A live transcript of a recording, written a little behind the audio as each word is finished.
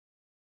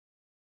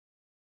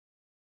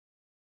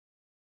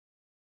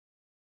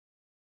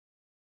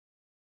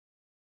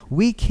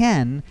we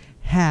can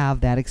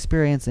have that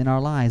experience in our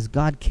lives.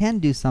 God can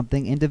do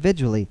something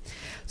individually.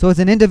 So it's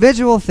an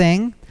individual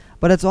thing,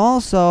 but it's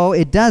also,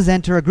 it does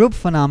enter a group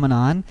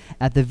phenomenon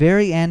at the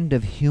very end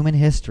of human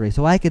history.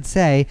 So I could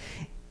say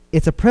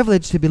it's a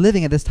privilege to be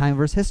living at this time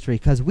of Earth's history,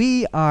 because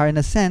we are, in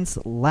a sense,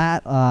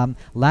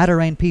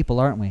 latter-rain people,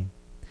 aren't we?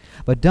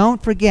 But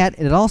don't forget,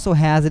 it also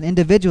has an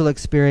individual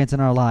experience in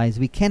our lives.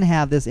 We can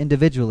have this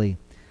individually.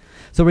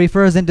 So it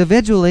refers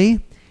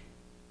individually,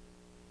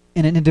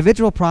 in an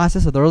individual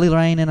process of the early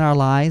rain in our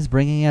lives,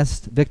 bringing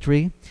us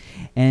victory,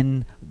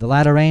 and the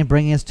latter rain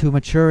bringing us to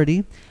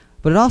maturity.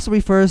 But it also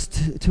refers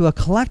to a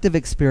collective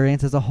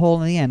experience as a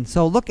whole in the end.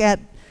 So look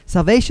at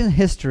salvation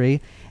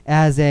history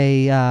as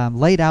a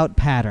laid out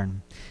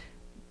pattern.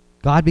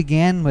 God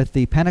began with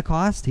the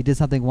Pentecost. He did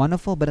something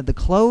wonderful. But at the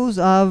close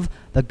of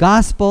the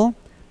gospel,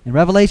 in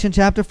Revelation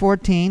chapter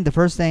 14, the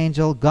first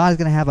angel, God is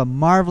going to have a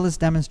marvelous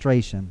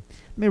demonstration.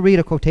 Let me read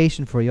a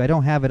quotation for you. I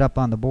don't have it up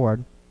on the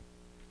board.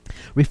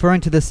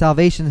 Referring to the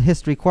salvation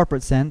history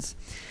corporate sense,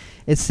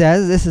 it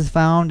says, this is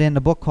found in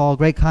a book called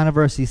Great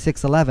Controversy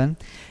 6:11,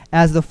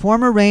 as the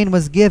former rain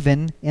was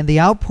given in the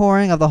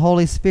outpouring of the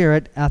Holy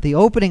Spirit at the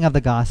opening of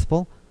the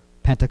gospel,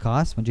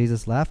 Pentecost, when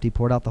Jesus left, he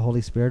poured out the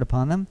Holy Spirit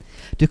upon them,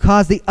 to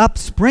cause the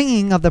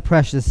upspringing of the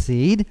precious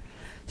seed,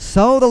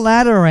 so the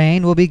latter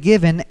rain will be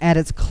given at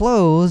its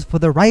close for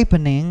the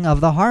ripening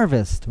of the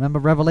harvest. Remember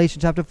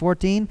Revelation chapter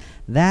 14?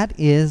 That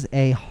is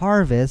a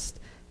harvest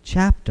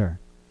chapter.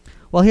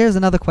 Well, here's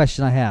another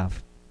question I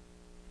have.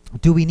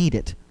 Do we need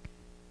it?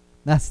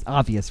 That's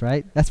obvious,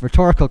 right? That's a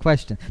rhetorical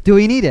question. Do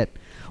we need it?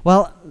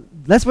 Well,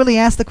 let's really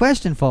ask the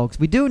question, folks.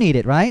 We do need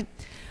it, right?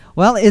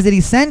 Well, is it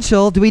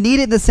essential? Do we need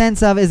it in the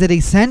sense of, is it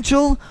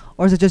essential,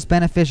 or is it just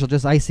beneficial,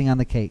 just icing on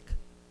the cake?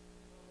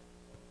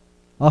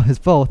 Oh, it's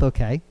both,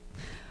 okay.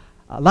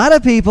 A lot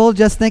of people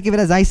just think of it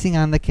as icing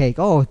on the cake.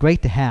 Oh,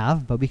 great to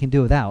have, but we can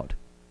do without.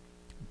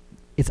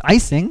 It's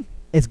icing.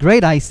 It's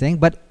great icing,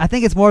 but I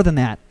think it's more than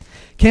that.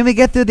 Can we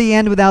get through the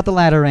end without the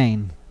latter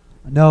rain?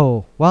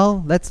 No.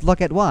 Well, let's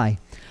look at why.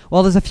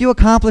 Well, there's a few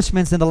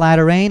accomplishments in the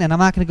latter rain, and I'm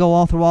not going to go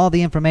all through all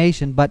the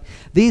information, but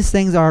these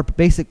things are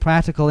basic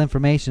practical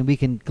information we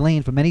can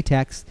glean from many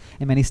texts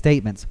and many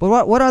statements.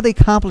 But what are the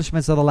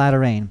accomplishments of the latter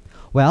rain?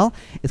 Well,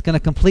 it's going to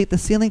complete the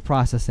sealing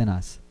process in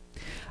us.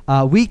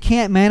 We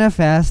can't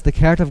manifest the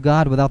character of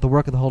God without the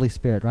work of the Holy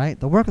Spirit, right?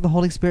 The work of the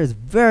Holy Spirit is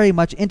very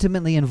much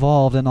intimately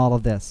involved in all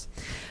of this.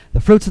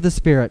 The fruits of the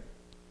Spirit.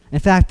 In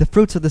fact, the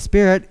fruits of the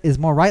Spirit is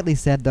more rightly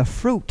said, the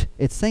fruit,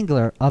 it's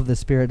singular, of the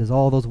Spirit is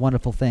all those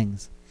wonderful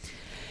things.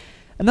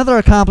 Another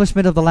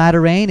accomplishment of the latter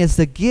rain is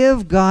to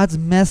give God's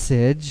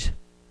message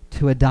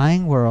to a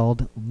dying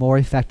world more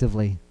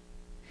effectively.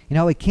 You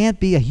know, it can't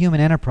be a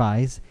human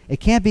enterprise. It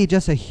can't be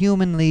just a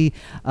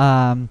human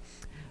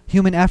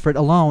effort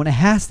alone. It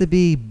has to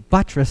be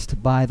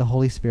buttressed by the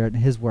Holy Spirit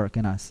and His work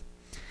in us.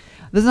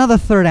 There's another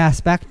third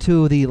aspect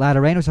to the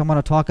latter rain, which I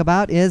want to talk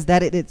about, is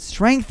that it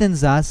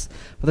strengthens us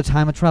for the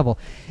time of trouble.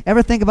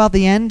 Ever think about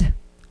the end?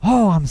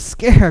 Oh, I'm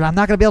scared. I'm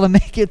not going to be able to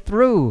make it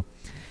through.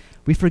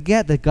 We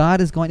forget that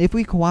God is going, if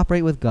we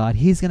cooperate with God,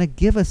 He's going to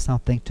give us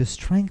something to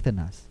strengthen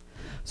us.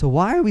 So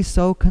why are we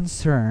so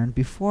concerned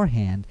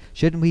beforehand?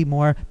 Shouldn't we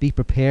more be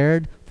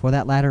prepared for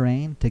that latter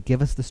rain to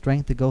give us the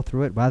strength to go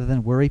through it rather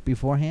than worry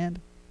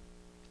beforehand?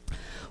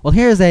 Well,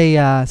 here's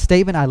a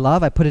statement I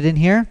love. I put it in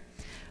here.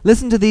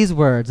 Listen to these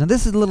words, and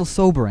this is a little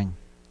sobering.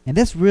 And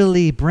this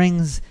really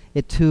brings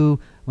it to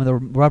when the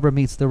rubber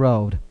meets the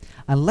road.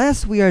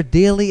 Unless we are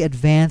daily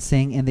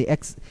advancing in the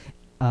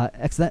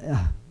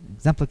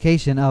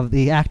exemplification of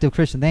the active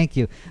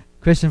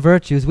Christian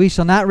virtues, we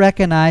shall not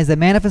recognize the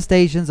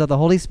manifestations of the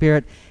Holy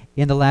Spirit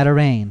in the latter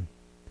rain.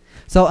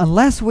 So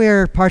unless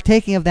we're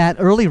partaking of that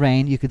early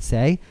rain, you could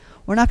say,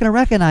 we're not going to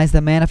recognize the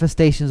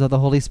manifestations of the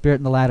Holy Spirit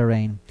in the latter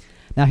rain.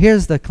 Now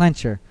here's the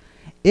clincher.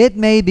 It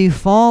may be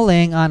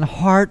falling on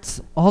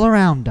hearts all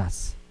around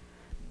us.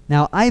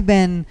 Now I've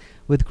been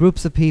with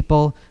groups of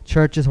people,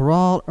 churches, who are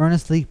all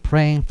earnestly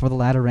praying for the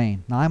latter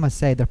rain. Now I must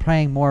say, they're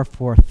praying more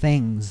for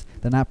things.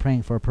 They're not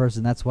praying for a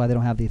person. That's why they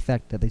don't have the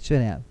effect that they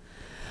should have.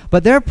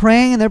 But they're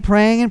praying and they're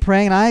praying and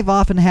praying, and I've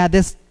often had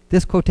this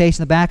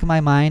quotation in the back of my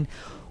mind.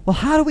 Well,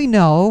 how do we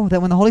know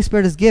that when the Holy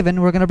Spirit is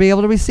given, we're going to be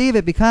able to receive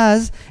it?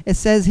 Because it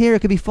says here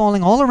it could be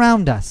falling all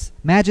around us.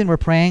 Imagine we're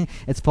praying,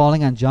 it's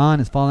falling on John,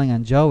 it's falling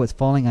on Joe, it's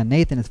falling on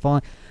Nathan, it's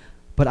falling,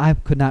 but I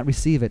could not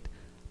receive it.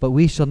 But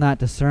we shall not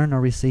discern or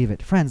receive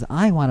it. Friends,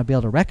 I want to be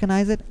able to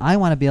recognize it. I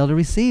want to be able to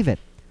receive it.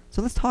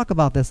 So let's talk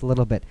about this a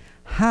little bit.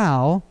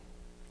 How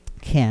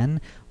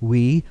can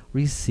we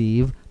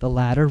receive the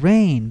latter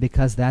rain?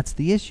 Because that's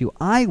the issue.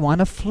 I want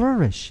to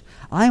flourish.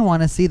 I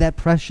want to see that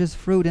precious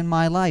fruit in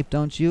my life,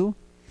 don't you?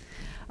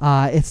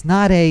 It's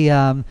not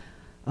a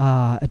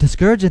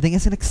discouraging thing.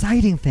 It's an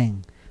exciting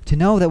thing to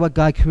know that what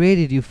God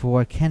created you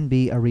for can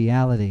be a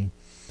reality.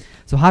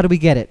 So how do we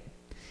get it?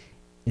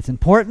 It's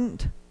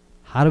important.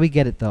 How do we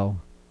get it, though?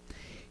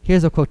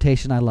 Here's a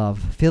quotation I love.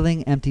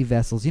 Filling empty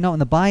vessels. You know, in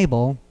the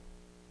Bible,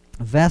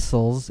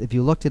 vessels, if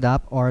you looked it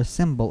up, are a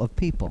symbol of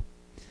people.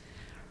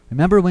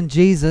 Remember when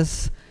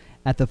Jesus,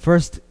 at the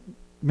first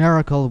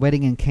miracle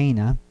wedding in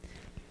Cana,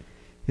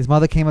 his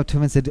mother came up to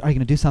him and said, "Are you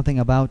going to do something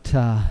about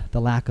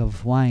the lack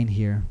of wine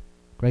here,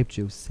 grape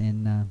juice?"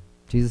 And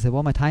Jesus said,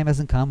 "Well, my time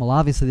hasn't come." Well,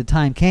 obviously the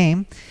time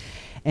came.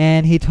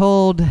 And he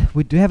told,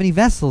 "Do you have any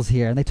vessels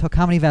here?" And they took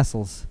how many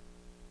vessels?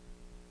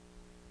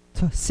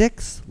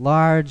 6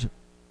 large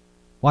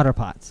water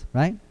pots,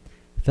 right?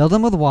 Filled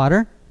them with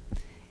water,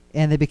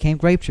 and they became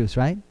grape juice,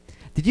 right?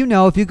 Did you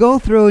know if you go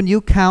through and you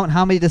count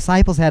how many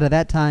disciples had at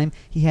that time,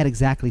 he had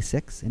exactly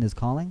 6 in his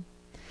calling?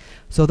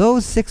 So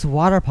those 6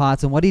 water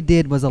pots, and what he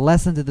did was a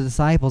lesson to the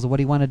disciples of what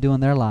he wanted to do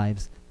in their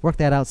lives. Work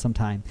that out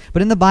sometime.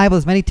 But in the Bible,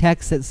 there's many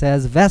texts that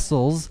says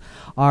vessels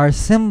are a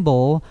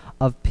symbol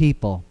of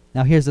people.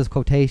 Now here's this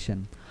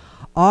quotation.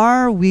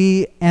 Are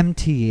we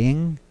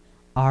emptying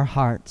our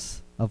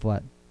hearts of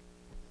what?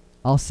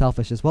 All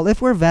selfishness. Well,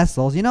 if we're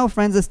vessels, you know,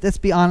 friends, let's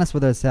be honest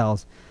with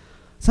ourselves.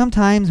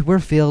 Sometimes we're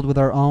filled with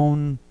our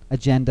own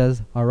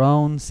agendas, our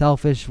own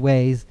selfish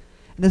ways,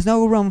 and there's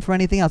no room for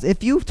anything else.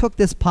 If you took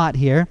this pot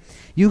here,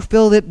 you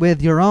filled it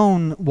with your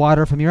own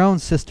water from your own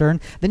cistern,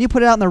 then you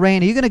put it out in the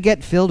rain, are you going to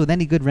get filled with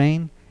any good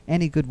rain,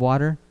 any good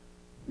water?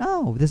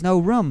 No, there's no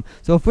room.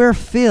 So if we're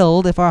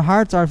filled, if our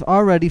hearts are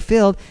already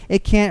filled,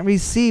 it can't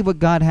receive what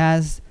God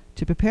has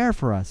to prepare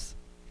for us.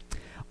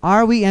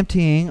 Are we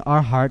emptying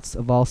our hearts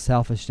of all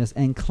selfishness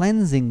and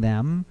cleansing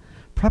them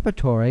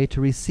preparatory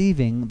to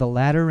receiving the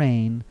latter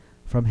rain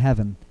from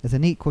heaven? It's a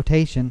neat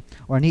quotation,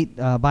 or a neat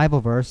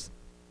Bible verse.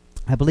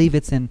 I believe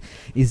it's in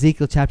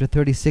Ezekiel chapter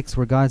 36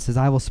 where God says,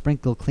 "I will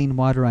sprinkle clean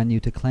water on you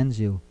to cleanse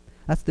you."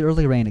 That's the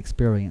early rain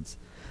experience.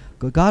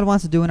 What God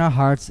wants to do in our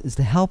hearts is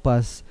to help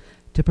us,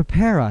 to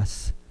prepare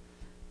us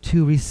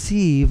to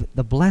receive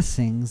the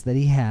blessings that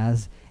he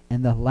has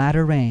in the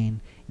latter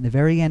rain. In the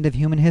very end of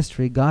human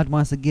history, God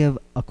wants to give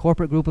a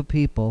corporate group of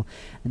people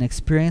an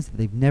experience that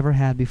they've never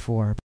had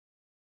before.